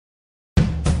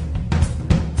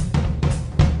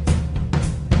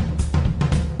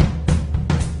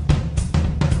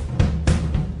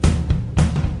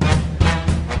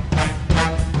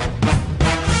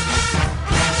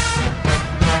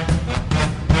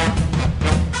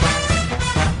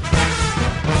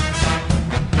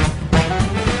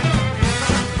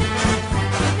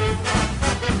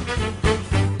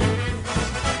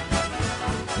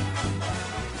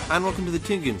And welcome to the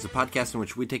Toon Goons, a podcast in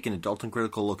which we take an adult and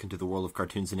critical look into the world of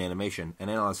cartoons and animation and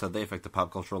analyze how they affect the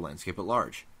pop cultural landscape at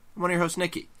large. I'm one of your hosts,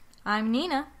 Nikki. I'm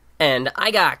Nina. And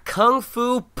I got Kung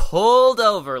Fu pulled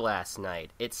over last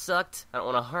night. It sucked. I don't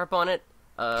want to harp on it.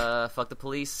 Fuck the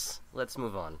police. Let's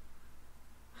move on.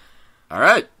 All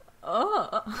right.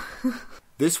 Oh.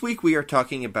 This week we are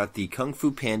talking about the Kung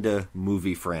Fu Panda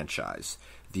movie franchise.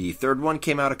 The third one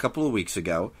came out a couple of weeks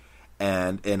ago,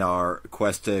 and in our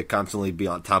quest to constantly be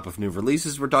on top of new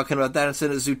releases, we're talking about that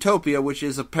instead of Zootopia, which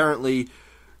is apparently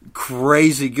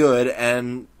crazy good,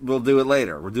 and we'll do it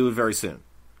later. We'll do it very soon.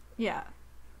 Yeah.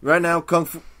 Right now, Kung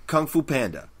Fu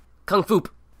Panda. Kung Fu.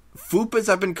 Foop, as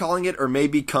I've been calling it, or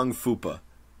maybe Kung Fupa.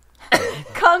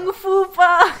 Kung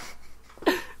Fupa!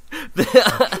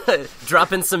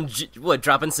 dropping some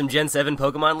Gen 7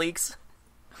 Pokemon leaks?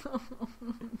 Oh,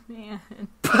 man.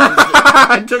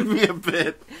 It took me a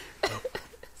bit.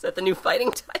 Is that the new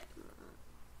fighting type?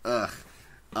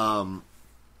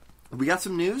 We got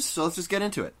some news, so let's just get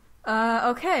into it.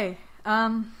 Okay.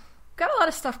 Got a lot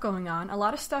of stuff going on. A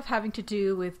lot of stuff having to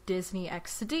do with Disney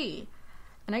XD.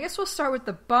 And I guess we'll start with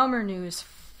the bummer news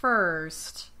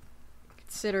first,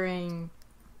 considering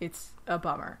it's a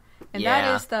bummer. And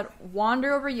that is that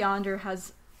Wander Over Yonder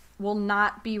will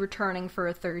not be returning for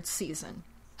a third season.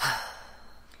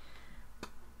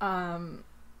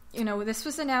 This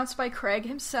was announced by Craig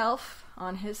himself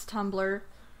on his Tumblr.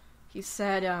 He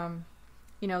said,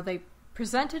 they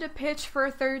presented a pitch for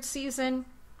a third season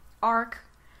arc,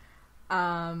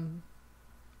 and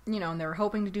they were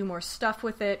hoping to do more stuff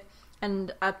with it.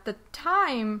 And at the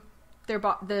time,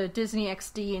 the Disney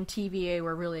XD and TVA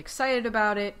were really excited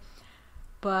about it,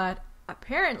 but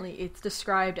apparently it's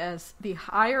described as the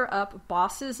higher-up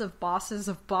bosses of bosses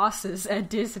of bosses at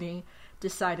Disney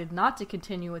decided not to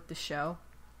continue with the show.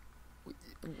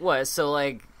 What? So,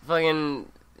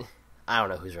 fucking... I don't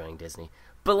know who's running Disney.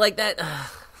 But, that...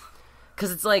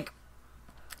 Because it's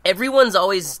everyone's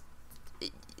always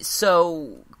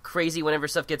so crazy whenever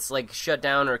stuff gets, shut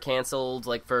down or canceled,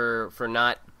 for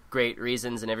not great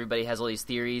reasons, and everybody has all these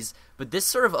theories. But this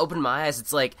sort of opened my eyes.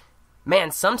 It's man,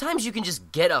 sometimes you can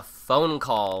just get a phone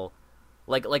call,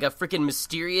 like a freaking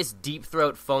mysterious deep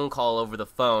throat phone call over the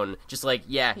phone, just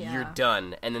you're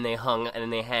done, and then they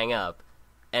hang up,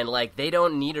 and they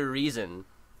don't need a reason.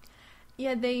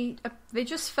 Yeah, they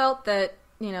just felt that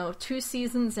 2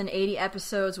 seasons and 80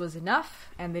 episodes was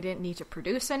enough, and they didn't need to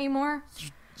produce anymore.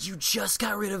 You just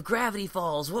got rid of Gravity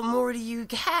Falls. What more do you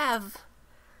have?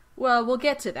 Well, we'll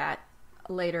get to that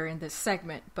later in this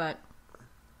segment, but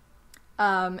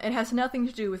it has nothing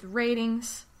to do with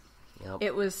ratings.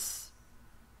 Yep.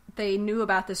 They knew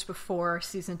about this before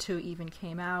Season 2 even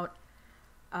came out.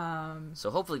 So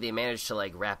hopefully they managed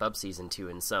to, wrap up Season 2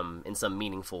 in some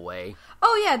meaningful way.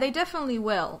 Oh, yeah, they definitely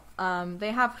will.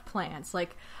 They have plans.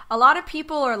 A lot of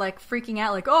people are, freaking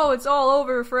out, oh, it's all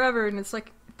over forever, and it's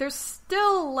there's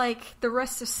still, the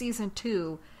rest of Season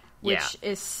 2, which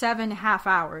is 7.5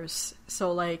 hours.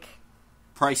 So,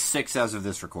 Probably 6 as of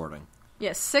this recording.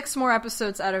 Yeah, 6 more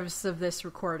episodes out of this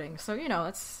recording. So,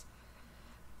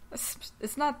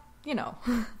 it's not,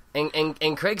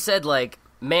 And Craig said,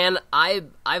 man,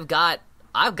 I've got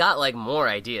more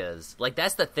ideas.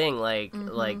 That's the thing,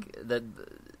 the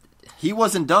He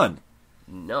wasn't done.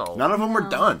 No. None of them were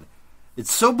done.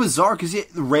 It's so bizarre, because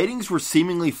the ratings were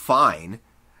seemingly fine.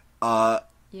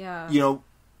 Yeah.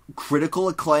 Critical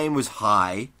acclaim was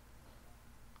high.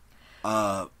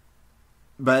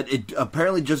 But it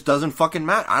apparently just doesn't fucking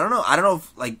matter. I don't know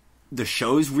if, the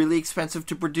show's really expensive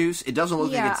to produce. It doesn't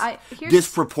look like it's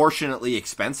disproportionately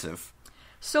expensive.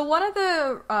 So one of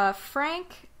the,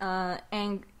 Frank, Angones,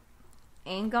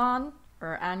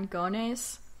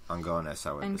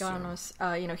 I would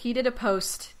assume. He did a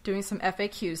post doing some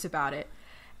FAQs about it.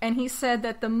 And he said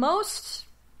that the most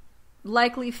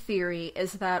likely theory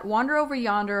is that Wander Over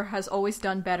Yonder has always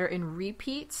done better in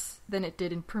repeats than it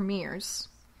did in premieres.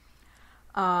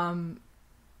 And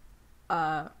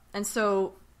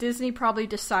so Disney probably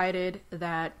decided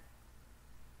that,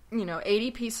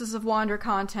 80 pieces of Wander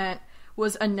content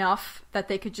was enough that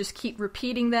they could just keep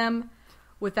repeating them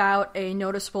without a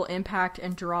noticeable impact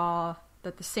and draw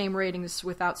the same ratings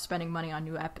without spending money on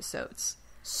new episodes.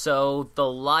 So the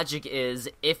logic is,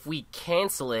 if we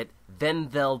cancel it, then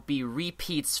there'll be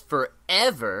repeats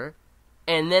forever,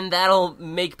 and then that'll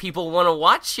make people want to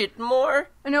watch it more?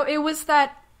 No, it was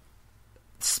that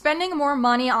spending more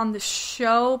money on the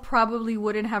show probably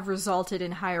wouldn't have resulted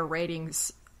in higher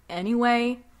ratings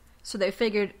anyway. So they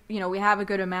figured, we have a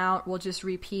good amount, we'll just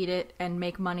repeat it and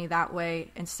make money that way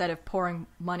instead of pouring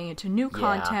money into new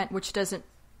content, which doesn't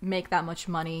make that much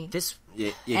money. This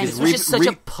Yeah, and it's just such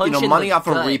a punch in money the off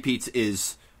gut. of repeats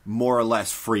is more or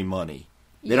less free money.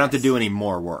 They don't have to Yes. do any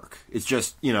more work. It's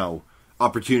just,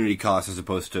 opportunity cost as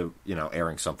opposed to,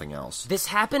 airing something else. This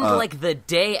happened like the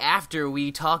day after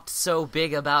we talked so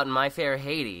big about My Fair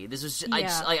Haiti. This was just,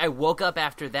 I woke up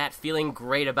after that feeling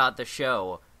great about the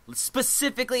show,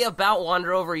 specifically about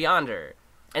Wander Over Yonder,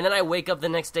 and then I wake up the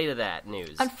next day to that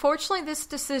news. Unfortunately, this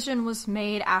decision was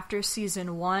made after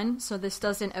season 1, so this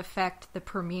doesn't affect the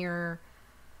premiere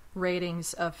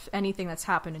ratings of anything that's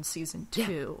happened in season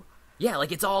 2. Yeah,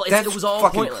 like it was all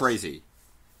fucking pointless. crazy.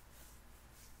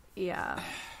 Yeah.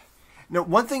 No,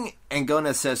 one thing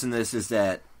Angona says in this is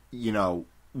that,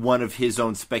 one of his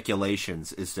own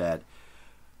speculations is that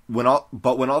when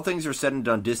all things are said and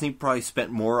done, Disney probably spent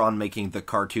more on making the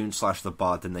cartoon / the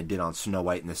bot than they did on Snow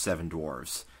White and the Seven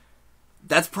Dwarfs.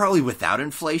 That's probably without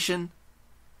inflation.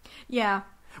 Yeah.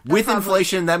 With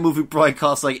inflation, that movie probably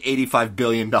cost like $85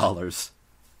 billion. And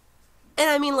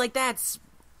I mean, like, that's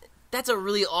a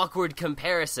really awkward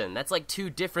comparison. That's like two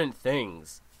different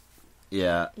things.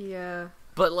 Yeah. Yeah.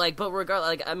 But regardless,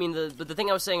 like, I mean, the thing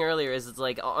I was saying earlier is, it's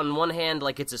like, on one hand,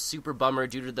 like, it's a super bummer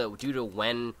due to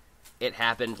when it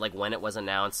happened, like, when it was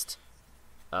announced,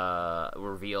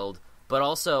 revealed. But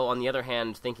also, on the other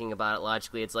hand, thinking about it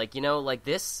logically, it's like, like,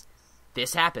 this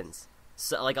happens.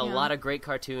 So, like, a lot of great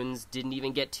cartoons didn't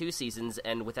even get 2 seasons,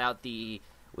 and without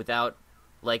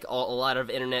like, a lot of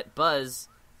internet buzz,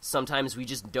 sometimes we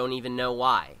just don't even know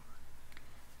why.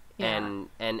 Yeah.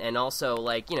 And also,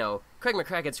 like, Craig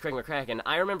McCracken's Craig McCracken.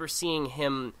 I remember seeing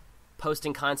him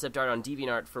posting concept art on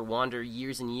DeviantArt for Wander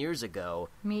years and years ago.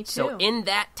 Me too. So in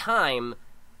that time,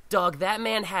 dog, that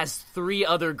man has 3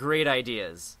 other great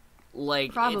ideas.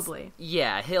 Like, Probably.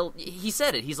 Yeah, he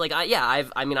said it. He's like,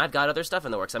 I've got other stuff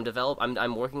in the works.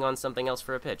 I'm working on something else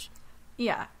for a pitch.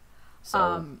 Yeah.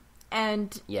 So,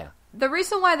 And yeah. the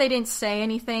reason why they didn't say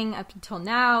anything up until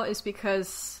now is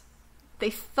because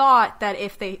they thought that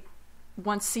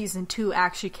once season 2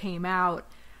 actually came out,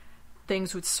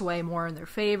 things would sway more in their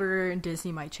favor and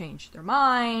Disney might change their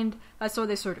mind. That's why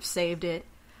they sort of saved it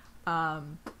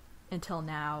until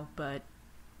now. But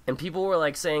And people were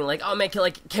like saying, like, "Oh man,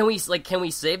 can we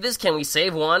save this? Can we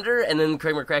save Wander?" And then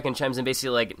Craig McCracken chimes in,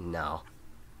 basically like, "No."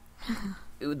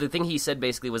 The thing he said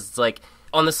basically was, it's like,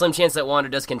 on the slim chance that Wander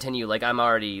does continue, like,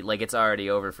 it's already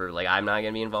over for, like, I'm not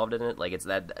gonna be involved in it. Like,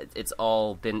 it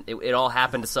all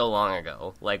happened so long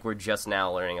ago. Like, we're just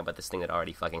now learning about this thing that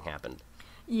already fucking happened.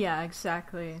 yeah,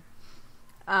 exactly.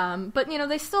 But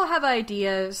they still have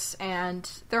ideas and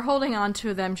they're holding on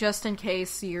to them just in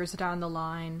case years down the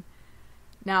line,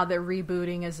 now that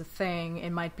rebooting is a thing,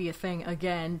 it might be a thing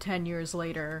again 10 years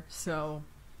later, so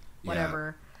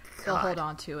whatever. They'll hold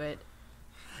on to it.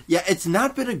 Yeah, it's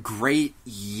not been a great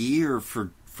year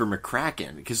for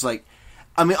McCracken, because, like,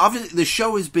 I mean, obviously the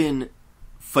show has been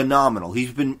phenomenal.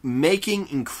 He's been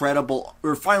making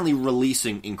finally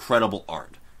releasing incredible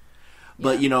art.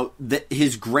 But,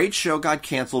 his great show got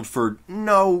canceled for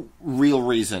no real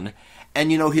reason.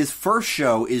 And, his first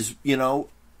show is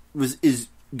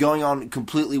going on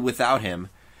completely without him,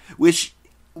 which,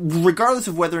 regardless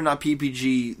of whether or not the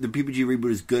PPG reboot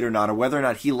is good or not, or whether or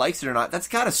not he likes it or not, that's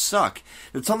gotta suck.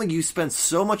 That something you spent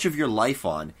so much of your life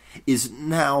on is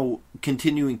now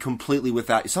continuing completely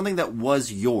without something that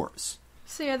was yours.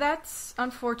 So yeah, that's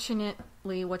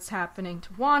unfortunately what's happening to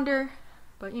Wander.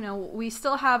 But, we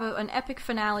still have an epic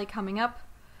finale coming up.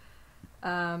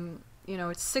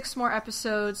 It's 6 more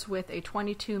episodes with a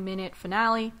 22-minute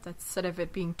finale. That's, instead of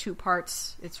it being 2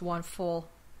 parts, it's one full,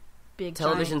 big,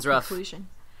 Television's giant rough. conclusion.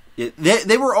 Yeah,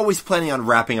 they were always planning on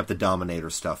wrapping up the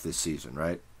Dominator stuff this season,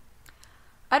 right?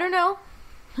 I don't know.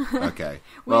 Okay.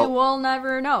 We Well, will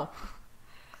never know.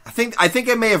 I think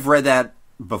I may have read that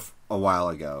a while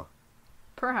ago.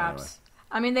 Perhaps. Anyway.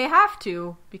 I mean, they have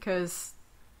to, because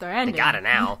they're ending. They got it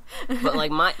now. But,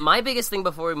 like, my biggest thing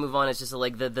before we move on is just,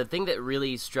 like, the thing that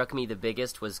really struck me the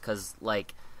biggest was because,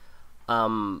 like,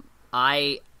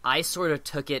 I sort of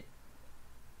took it,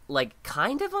 like,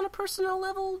 kind of on a personal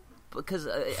level, because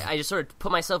I just sort of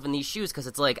put myself in these shoes, because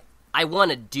it's like, I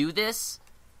want to do this,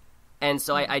 and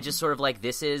so I just sort of, like,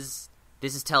 this is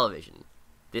television.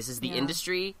 This is the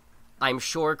industry. I'm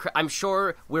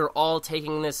sure we're all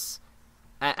taking this,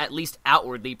 at least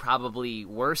outwardly, probably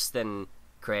worse than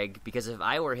Craig, because if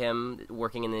I were him,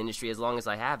 working in the industry as long as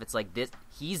I have, it's like, this.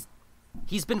 He's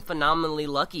been phenomenally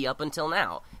lucky up until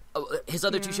now. His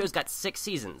other 2 shows got 6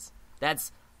 seasons.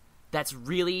 That's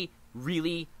really,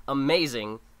 really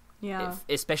amazing. Yeah.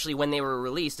 Especially when they were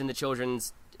released in the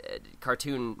children's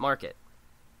cartoon market.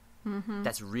 Mm-hmm.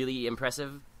 That's really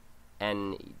impressive.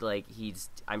 and like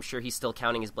I'm sure he's still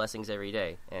counting his blessings every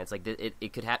day. And it's like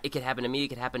it could happen to me, it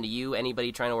could happen to you,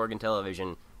 anybody trying to work in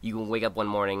television. You can wake up one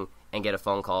morning and get a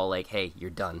phone call like, "Hey,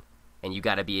 you're done," and you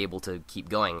got to be able to keep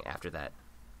going after that.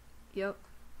 Yep.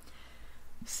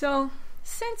 So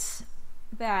since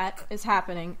that is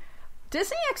happening,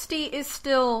 Disney XD is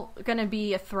still going to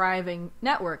be a thriving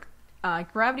network.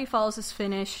 Gravity Falls is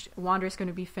finished. Wander is going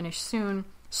to be finished soon.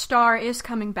 Star is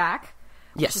coming back,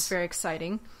 which is very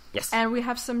exciting. Yes. And we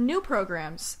have some new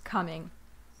programs coming.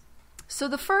 So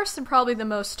the first and probably the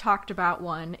most talked about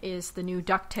one is the new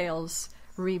DuckTales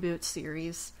reboot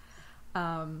series.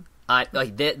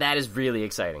 That is really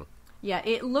exciting. Yeah,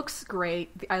 it looks great.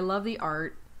 I love the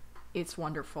art. It's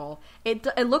wonderful.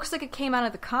 It looks like it came out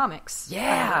of the comics.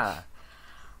 Yeah.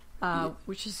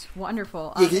 Which is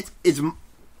wonderful. It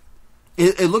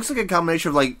looks like a combination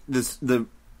of like the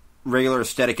regular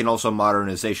aesthetic and also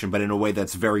modernization, but in a way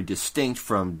that's very distinct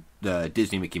from the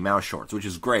Disney Mickey Mouse shorts, which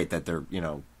is great that they're,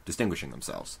 distinguishing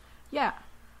themselves. Yeah.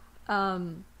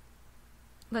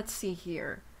 Let's see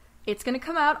here. It's going to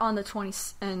come out on the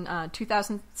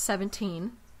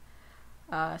 2017.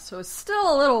 So it's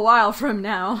still a little while from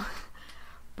now,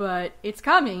 but it's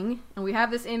coming, and we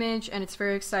have this image, and it's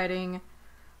very exciting.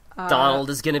 Donald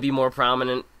is going to be more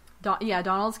prominent.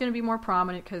 Donald's going to be more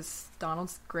prominent because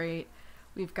Donald's great.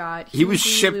 We've got he was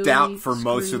Hughie, shipped Louie, out for Scrooge,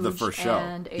 most of the first show.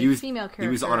 And a female character he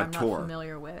was on a I'm tour. not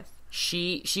familiar with.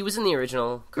 She was in the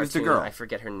original cartoon. Who's the girl? I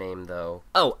forget her name though.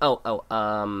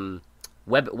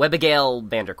 Webigail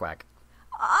Vanderquack.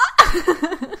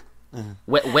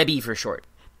 Webby for short.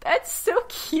 That's so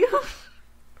cute.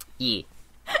 Yeah.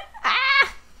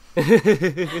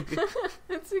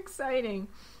 It's exciting.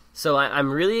 So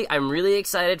I'm really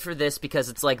excited for this because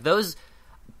it's like those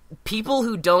people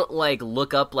who don't like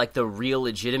look up like the real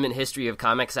legitimate history of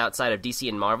comics outside of DC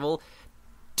and Marvel.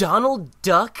 Donald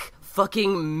Duck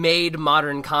fucking made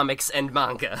modern comics and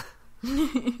manga.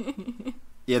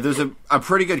 Yeah, there's a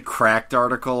pretty good Cracked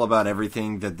article about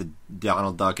everything that the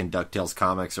Donald Duck and DuckTales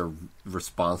comics are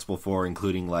responsible for,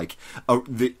 including like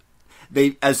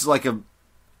they as like a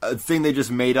thing they just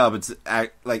made up. It's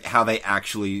like how they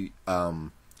actually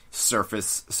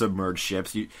surface submerged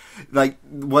ships.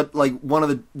 One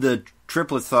of the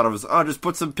triplets thought of was, just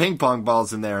put some ping pong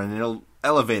balls in there and it'll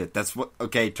elevate it. That's what.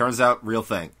 Okay, turns out real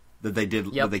thing that they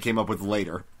did. That they came up with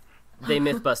later. They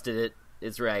myth busted it.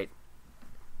 It's right.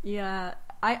 Yeah.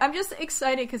 I'm just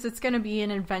excited because it's going to be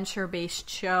an adventure-based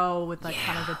show with like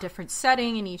kind of a different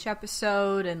setting in each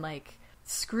episode, and like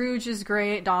Scrooge is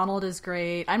great, Donald is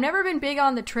great. I've never been big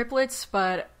on the triplets,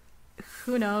 but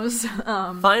who knows?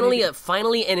 Finally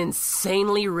an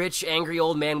insanely rich, angry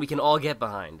old man we can all get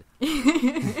behind.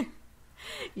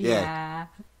 Yeah.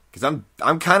 Because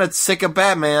I'm kind of sick of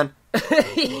Batman.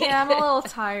 Yeah, I'm a little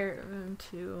tired of him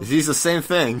too. He's the same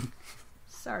thing.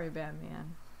 Sorry,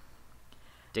 Batman.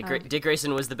 Dick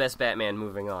Grayson was the best Batman.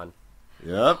 Moving on.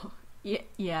 Yep.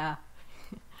 Yeah.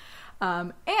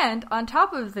 And on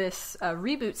top of this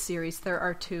reboot series, there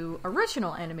are 2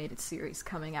 original animated series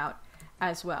coming out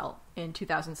as well in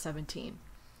 2017.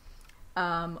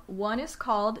 One is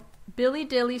called Billy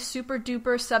Dilly Super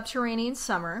Duper Subterranean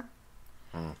Summer.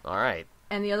 All right.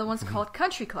 And the other one's called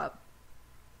Country Club.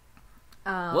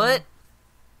 What?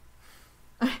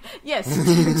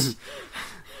 Yes.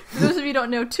 For those of you who don't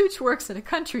know, Tooch works at a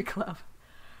country club.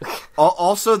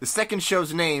 Also, the second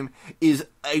show's name is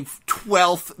a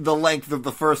 12th the length of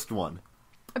the first one.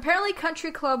 Apparently,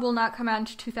 Country Club will not come out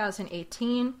until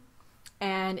 2018,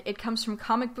 and it comes from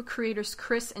comic book creators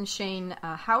Chris and Shane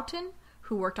Houghton,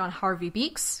 who worked on Harvey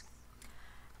Beaks.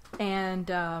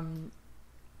 And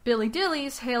Billy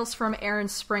Dilly's hails from Aaron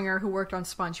Springer, who worked on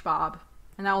SpongeBob,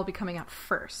 and that will be coming out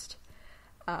first.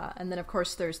 And then, of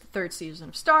course, there's the 3rd season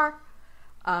of Star,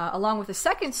 along with the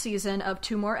 2nd season of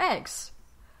 2 More Eggs,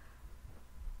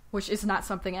 which is not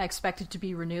something I expected to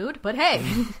be renewed, but hey.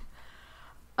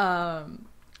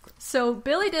 So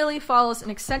Billy Dilly follows an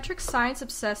eccentric,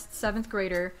 science-obsessed 7th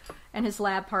grader and his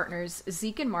lab partners,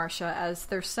 Zeke and Marcia, as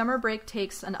their summer break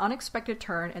takes an unexpected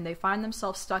turn and they find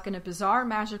themselves stuck in a bizarre,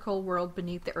 magical world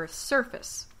beneath the Earth's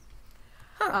surface.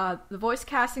 The voice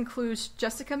cast includes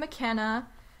Jessica McKenna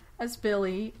as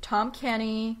Billy, Tom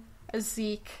Kenny as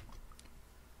Zeke,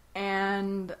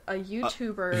 and a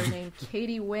YouTuber named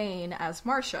Katie Wayne as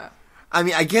Marcia. I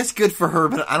mean, I guess good for her,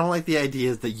 but I don't like the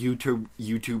idea that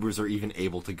YouTubers are even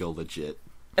able to go legit.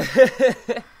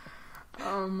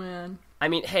 Oh, man. I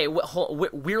mean, hey,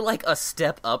 we're like a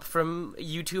step up from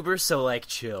YouTubers, so like,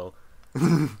 chill.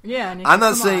 Yeah, Nick, I'm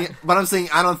not saying, but I'm saying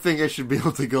I don't think I should be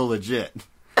able to go legit.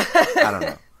 I don't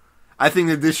know. I think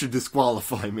that this should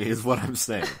disqualify me, is what I'm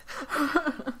saying.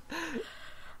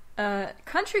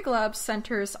 Country Club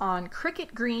centers on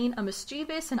Cricket Green, a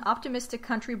mischievous and optimistic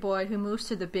country boy who moves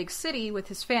to the big city with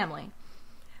his family.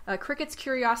 Cricket's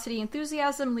curiosity and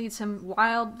enthusiasm leads his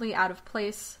wildly out of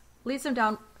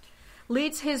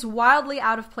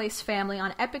place family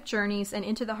on epic journeys and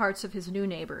into the hearts of his new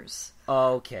neighbors.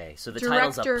 Okay, so the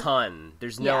title's a pun.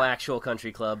 There's no actual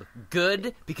country club.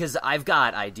 Good, because I've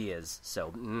got ideas.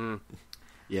 So,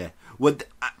 Yeah.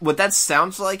 What that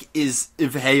sounds like is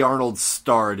if Hey Arnold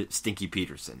starred Stinky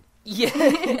Peterson.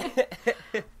 Yeah.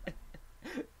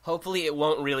 Hopefully it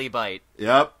won't really bite.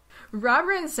 Yep. Rob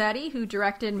Renzetti, who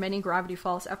directed many Gravity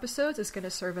Falls episodes, is going to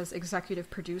serve as executive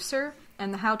producer,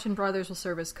 and the Houghton brothers will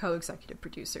serve as co-executive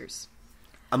producers.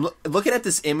 I'm looking at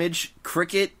this image.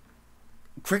 Cricket's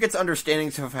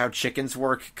understanding of how chickens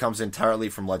work comes entirely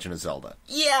from Legend of Zelda.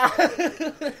 Yeah.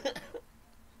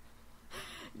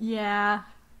 Yeah.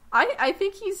 I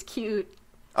think he's cute.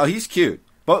 Oh, he's cute.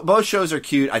 Both shows are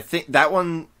cute. I think that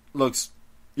one looks,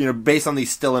 based on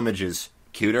these still images,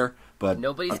 cuter. But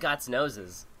nobody's got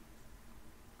noses.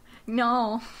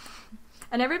 No.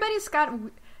 And everybody's got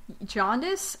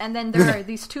jaundice, and then there are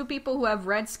these two people who have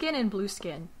red skin and blue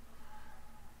skin.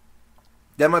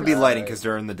 That might be lighting because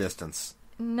they're in the distance.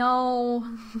 No.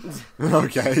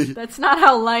 Okay. That's not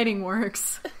how lighting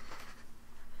works.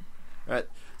 Right.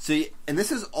 See, and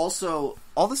this is also...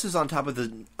 All this is on top of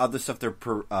the other stuff they're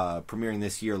premiering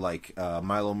this year, like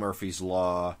Milo Murphy's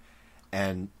Law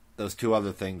and those two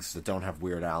other things that don't have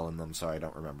Weird Al in them, so I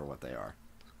don't remember what they are.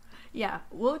 Yeah,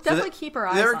 we'll definitely keep our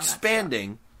eyes on that. They're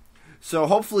expanding, so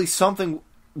hopefully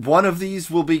one of these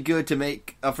will be good to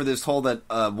make up for this hole that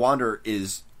Wander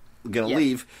is going to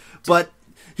leave. But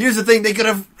here's the thing, they could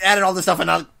have added all this stuff and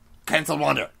not canceled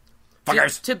Wander.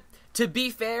 Fuckers! To be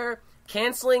fair,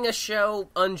 canceling a show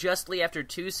unjustly after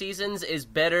 2 seasons is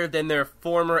better than their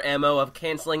former MO of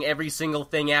canceling every single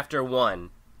thing after 1.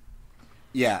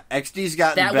 Yeah, XD's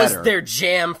gotten better. That was their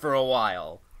jam for a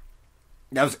while.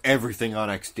 That was everything on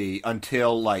XD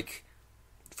until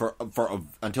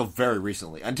until very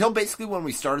recently. Until basically when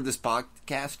we started this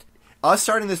podcast. Us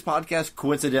starting this podcast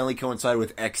coincidentally coincided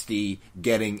with XD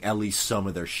getting at least some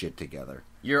of their shit together.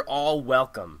 You're all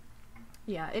welcome.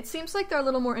 Yeah, it seems like they're a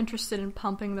little more interested in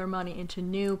pumping their money into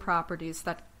new properties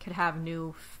that could have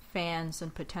new fans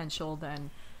and potential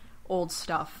than old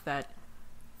stuff that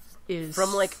is...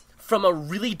 From a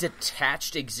really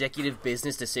detached executive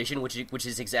business decision, which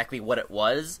is exactly what it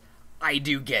was, I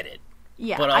do get it.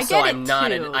 Yeah, but also I get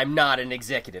it too. I'm not an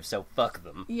executive, so fuck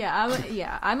them.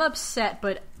 Yeah, I'm upset,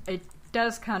 but it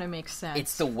does kind of make sense.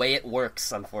 It's the way it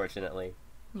works, unfortunately.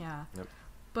 Yeah. Yep.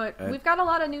 But we've got a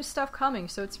lot of new stuff coming,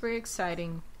 so it's very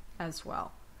exciting as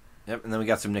well. Yep, and then we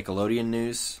got some Nickelodeon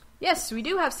news. Yes, we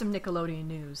do have some Nickelodeon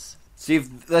news.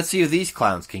 Let's see if these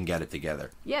clowns can get it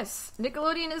together. Yes,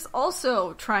 Nickelodeon is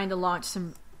also trying to launch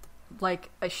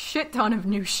a shit ton of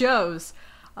new shows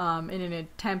in an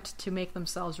attempt to make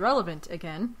themselves relevant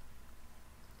again.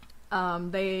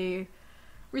 They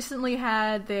recently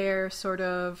had their sort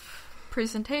of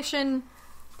presentation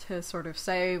to sort of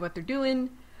say what they're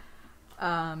doing.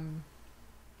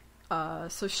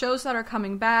 So shows that are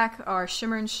coming back are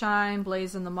Shimmer and Shine,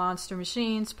 Blaze and the Monster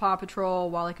Machines, Paw Patrol,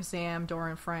 Wally Kazam, Dora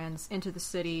and Friends, Into the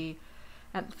City,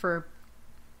 and for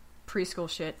preschool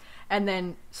shit. And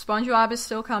then SpongeBob is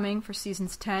still coming for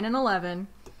seasons 10 and 11.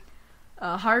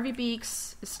 Harvey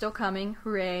Beaks is still coming,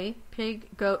 hooray.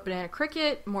 Pig, Goat, Banana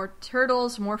Cricket, more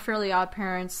Turtles, more Fairly Odd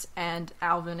Parents, and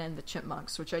Alvin and the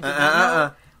Chipmunks, which I did not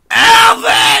know.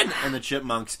 Alvin and the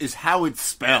Chipmunks is how it's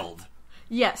spelled.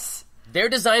 Yes. Their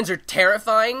designs are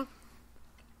terrifying.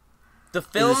 The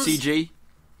films... The CG?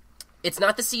 It's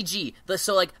not the CG.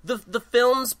 The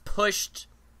films pushed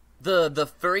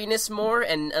the furriness more,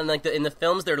 and in the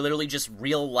films, they're literally just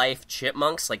real-life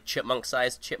chipmunks, like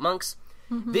chipmunk-sized chipmunks.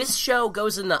 Mm-hmm. This show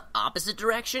goes in the opposite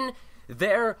direction.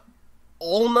 They're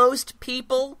almost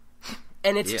people,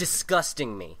 and it's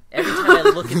disgusting me. Every time I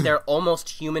look at their almost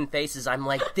human faces, I'm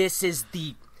like, this isn't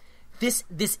the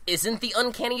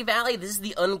Uncanny Valley. This is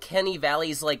the Uncanny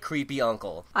Valley's creepy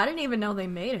uncle. I didn't even know they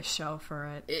made a show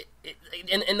for it.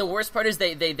 And the worst part is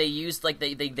they used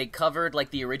they covered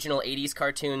the original 80s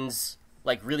cartoons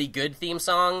really good theme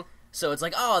song. So it's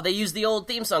they used the old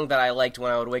theme song that I liked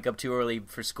when I would wake up too early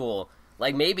for school.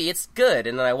 Maybe it's good,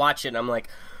 and then I watch it and I'm like,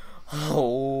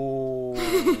 oh.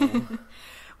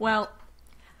 Well,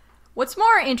 what's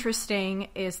more interesting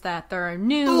is that there are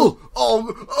new... I'm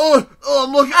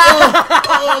looking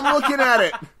at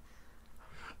it.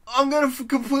 I'm gonna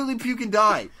completely puke and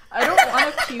die. I don't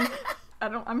want to puke.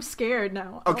 I'm scared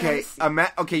now. Okay,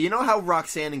 you know how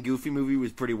Roxanne and Goofy movie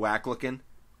was pretty whack looking?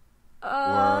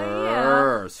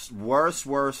 Worse. Worse,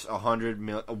 100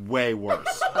 million, way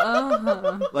worse.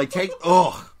 Like,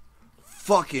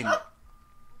 fucking,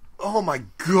 oh my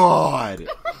god.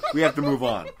 We have to move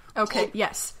on. Okay,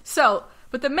 yes. So,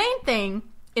 but the main thing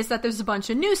is that there's a bunch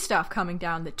of new stuff coming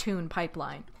down the Toon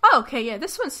pipeline. Oh, okay, yeah,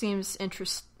 this one seems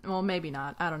interesting. Well, maybe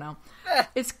not. I don't know.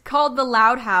 It's called The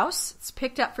Loud House. It's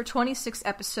picked up for 26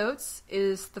 episodes. It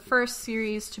is the first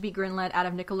series to be greenlit out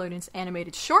of Nickelodeon's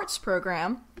animated shorts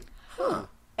program. Huh.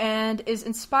 And is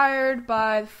inspired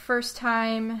by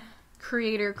first-time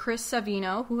creator Chris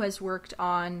Savino, who has worked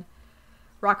on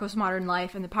Rocko's Modern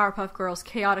Life and the Powerpuff Girls'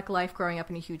 chaotic life growing up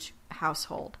in a huge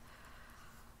household.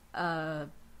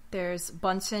 There's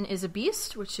Bunsen is a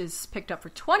Beast, which is picked up for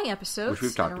 20 episodes. Which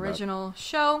we've talked an original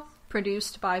show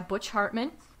produced by Butch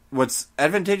Hartman. What's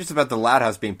advantageous about the Loud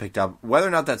House being picked up, whether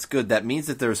or not that's good, that means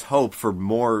that there's hope for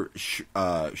more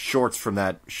shorts from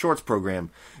that shorts program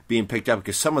being picked up,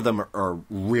 because some of them are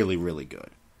really, really good.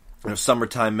 You know,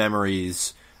 Summertime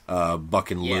Memories,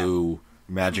 Buck and Lou,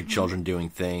 Magic Children Doing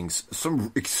Things.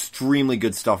 Some extremely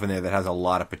good stuff in there that has a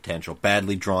lot of potential.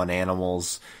 Badly Drawn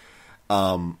Animals.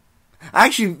 I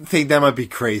actually think that might be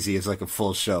crazy as like a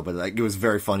full show, but like, it was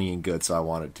very funny and good, so I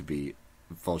want it to be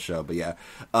a full show. But yeah,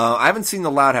 I haven't seen The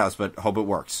Loud House, but hope it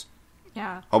works.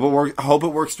 Yeah. Hope it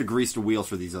works to grease the wheels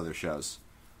for these other shows.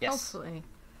 Yes. Hopefully.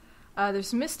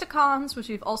 There's Mysticons, which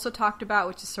we've also talked about,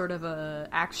 which is sort of a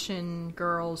action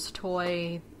girls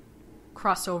toy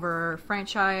crossover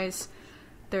franchise.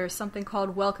 There's something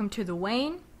called Welcome to the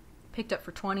Wayne, picked up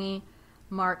for 20.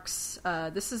 Marks,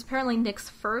 this is apparently Nick's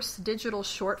first digital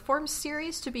short form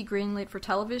series to be greenlit for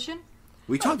television.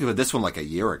 We talked about this one like a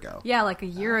year ago. Yeah, like a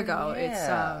year ago.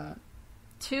 Yeah.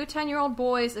 It's two 10-year-old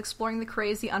boys exploring the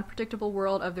crazy, unpredictable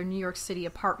world of their New York City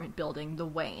apartment building, the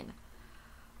Wayne.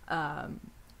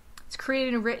 It's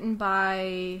created and written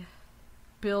by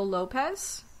Bill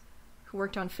Lopez, who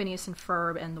worked on Phineas and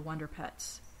Ferb and The Wonder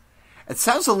Pets. It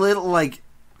sounds a little like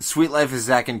Sweet Life of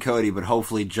Zack and Cody, but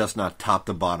hopefully just not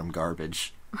top-to-bottom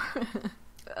garbage.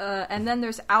 And then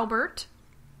there's Albert,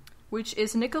 which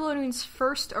is Nickelodeon's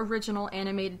first original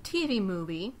animated TV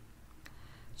movie,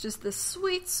 which is the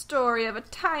sweet story of a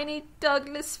tiny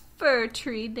Douglas fir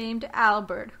tree named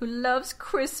Albert, who loves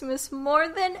Christmas more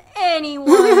than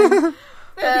anyone.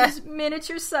 But his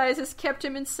miniature size has kept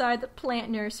him inside the plant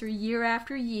nursery year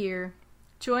after year.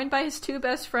 Joined by his two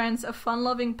best friends, a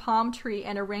fun-loving palm tree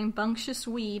and a rambunctious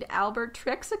weed, Albert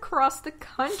treks across the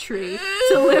country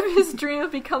to live his dream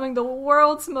of becoming the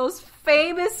world's most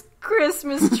famous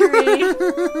Christmas tree.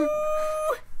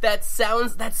 That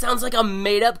sounds like a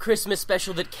made-up Christmas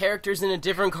special that characters in a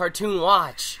different cartoon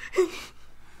watch.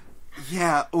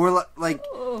 Yeah, or like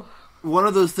one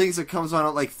of those things that comes on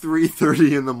at like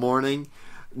 3:30 in the morning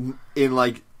in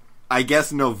like, I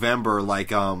guess November, like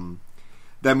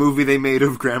that movie they made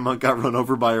of Grandma Got Run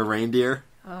Over by a Reindeer.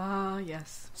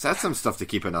 Yes. So that's some stuff to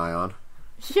keep an eye on.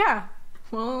 Yeah,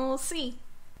 we'll see.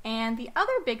 And the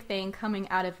other big thing coming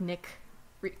out of Nick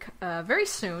very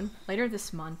soon, later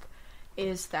this month,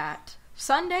 is that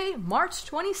Sunday, March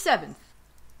 27th,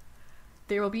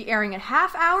 there will be airing a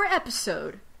half-hour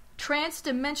episode,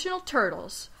 Trans-Dimensional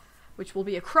Turtles, which will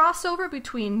be a crossover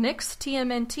between Nick's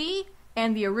TMNT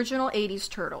and the original 80s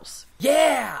Turtles.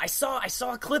 Yeah, I saw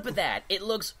a clip of that. It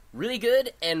looks really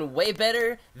good and way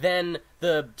better than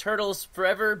the Turtles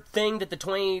Forever thing that the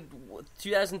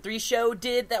 2003 show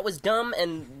did. That was dumb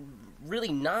and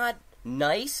really not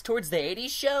nice towards the 80s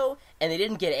show, and they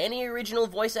didn't get any original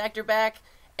voice actor back,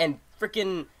 and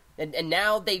frickin' and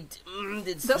now they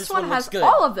this one has good.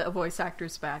 All of the voice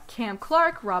actors back. Cam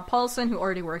Clark, Rob Paulson, who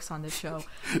already works on this show.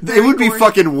 It would be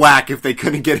fucking whack if they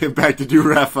couldn't get him back to do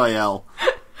Raphael.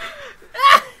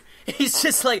 He's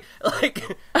just like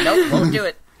nope, won't do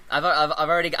it. I've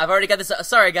already got this.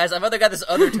 Sorry guys, I've got this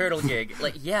other turtle gig.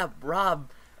 Like, yeah,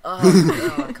 Rob.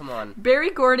 Oh, come on.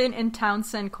 Barry Gordon and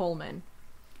Townsend Coleman.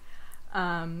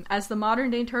 As the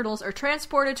modern-day Turtles are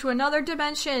transported to another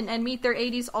dimension and meet their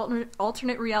 80s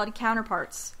alternate reality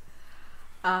counterparts.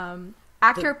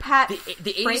 Actor Pat...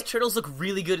 The 80s Turtles look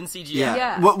really good in CGI.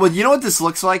 Yeah. Well, you know what this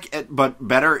looks like, but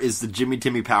better, is the Jimmy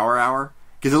Timmy Power Hour?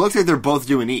 Because it looks like they're both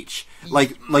doing each.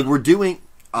 Like we're doing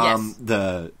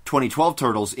the 2012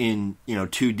 Turtles in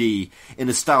 2D in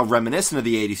a style reminiscent of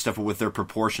the 80s stuff, but with their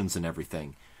proportions and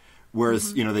everything.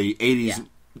 Whereas, the 80s...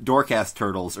 Dorcast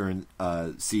Turtles are in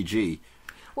CG.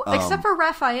 Well, except for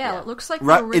Raphael, it looks like the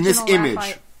original in this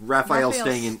image, Raphael's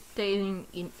staying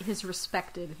in his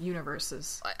respective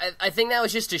universes. I think that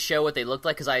was just to show what they looked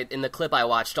like, because in the clip I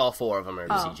watched, all four of them are in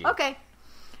CG. Okay.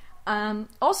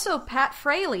 Also, Pat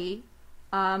Fraley,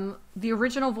 the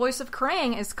original voice of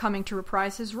Krang, is coming to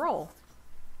reprise his role.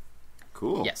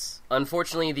 Cool. Yes.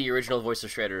 Unfortunately, the original voice of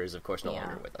Shredder is, of course, no Yeah.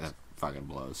 longer with us. That fucking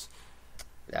blows.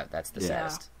 That's the Yeah.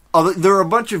 saddest. Oh, there are a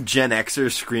bunch of Gen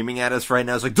Xers screaming at us right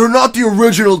now. It's like, they're not the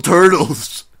original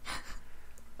Turtles!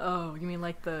 Oh, you mean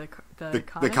like the The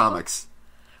comic comics. book?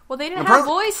 Well, they didn't Apparently-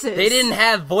 have voices. They didn't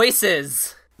have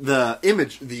voices.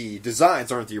 The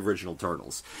designs aren't the original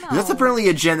Turtles. No. That's apparently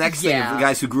a Gen X thing of Yeah. the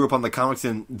guys who grew up on the comics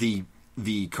and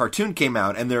the cartoon came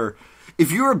out, and if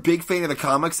you're a big fan of the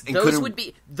comics and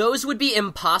Those would be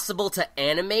impossible to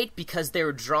animate because they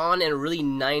were drawn in a really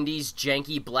 90s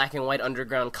janky black and white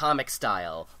underground comic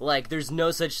style. Like, there's no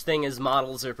such thing as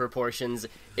models or proportions.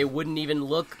 It wouldn't even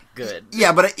look good.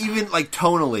 Yeah, but even, like,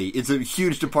 tonally, it's a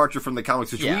huge departure from the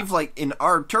comics, which Yeah. we've, like, in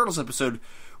our Turtles episode,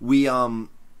 we,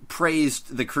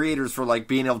 praised the creators for, like,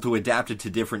 being able to adapt it to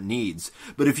different needs.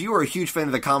 But if you were a huge fan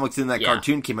of the comics and that Yeah.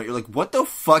 cartoon came out, you're like, what the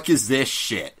fuck is this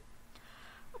shit?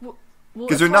 Well,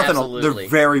 Because they're it's like- nothing, Absolutely. they're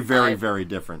very, very, very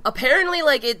different. Apparently,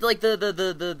 like,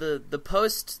 the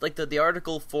post, like, the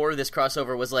article for this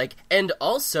crossover was like, and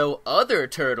also other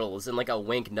Turtles, in, like, a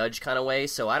wink nudge kind of way,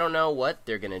 so I don't know what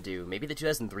they're gonna do. Maybe the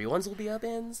 2003 ones will be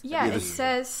upends? Yeah, Yeah, it this-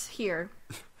 says here.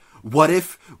 What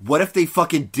if they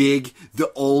fucking dig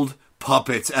the old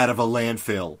puppets out of a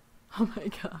landfill? Oh my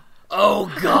god.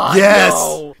 Oh god, Yes!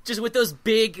 no! Just with those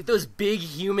big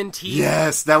human teeth,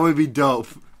 Yes, that would be dope.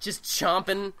 just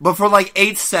chomping. But for like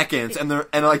 8 seconds, and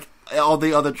like all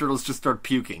the other turtles just start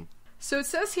puking. So it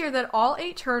says here that all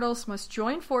 8 turtles must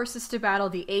join forces to battle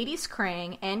the 80s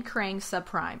Krang and Krang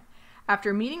Subprime.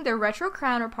 After meeting their retro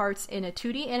counterparts in a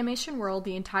 2D animation world,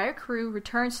 the entire crew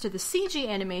returns to the CG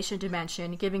animation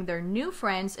dimension, giving their new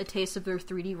friends a taste of their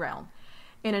 3D realm.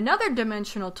 In another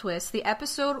dimensional twist, the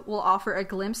episode will offer a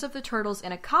glimpse of the Turtles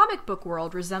in a comic book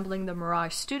world resembling the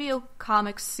Mirage Studio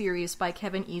Comics series by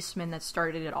Kevin Eastman that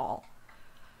started it all.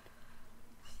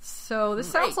 So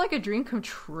this sounds like a dream come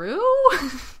true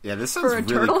Yeah, this sounds for a really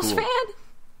Turtles cool. fan.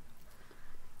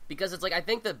 Because it's like, I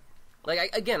think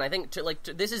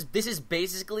this is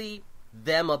basically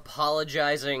them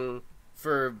apologizing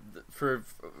for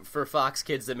Fox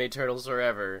kids that made Turtles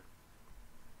Forever.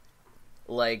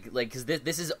 Like, because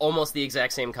this is almost the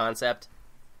exact same concept,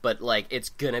 but like it's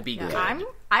gonna be good.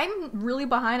 I'm really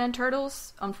behind on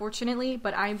Turtles, unfortunately,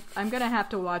 but I'm gonna have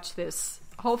to watch this.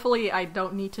 Hopefully, I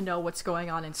don't need to know what's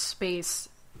going on in space,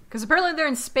 because apparently they're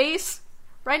in space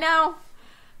right now.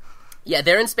 Yeah,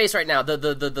 they're in space right now.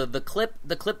 The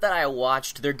clip that I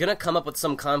watched, they're gonna come up with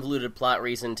some convoluted plot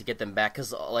reason to get them back,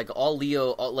 because like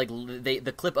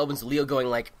the clip opens with Leo going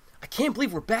like, I can't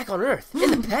believe we're back on Earth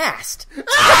in the past.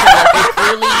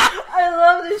 I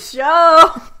love this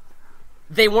show.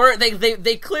 They weren't.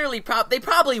 They clearly they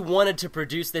probably wanted to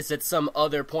produce this at some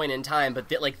other point in time, but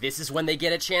this is when they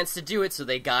get a chance to do it, so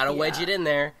they gotta wedge it in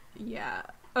there. Yeah.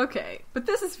 Okay, but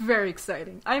this is very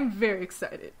exciting. I'm very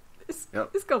excited.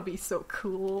 It's gonna be so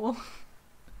cool.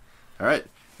 All right,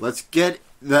 let's get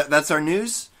that's our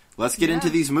news. Let's get into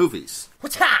these movies.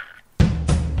 What's ha?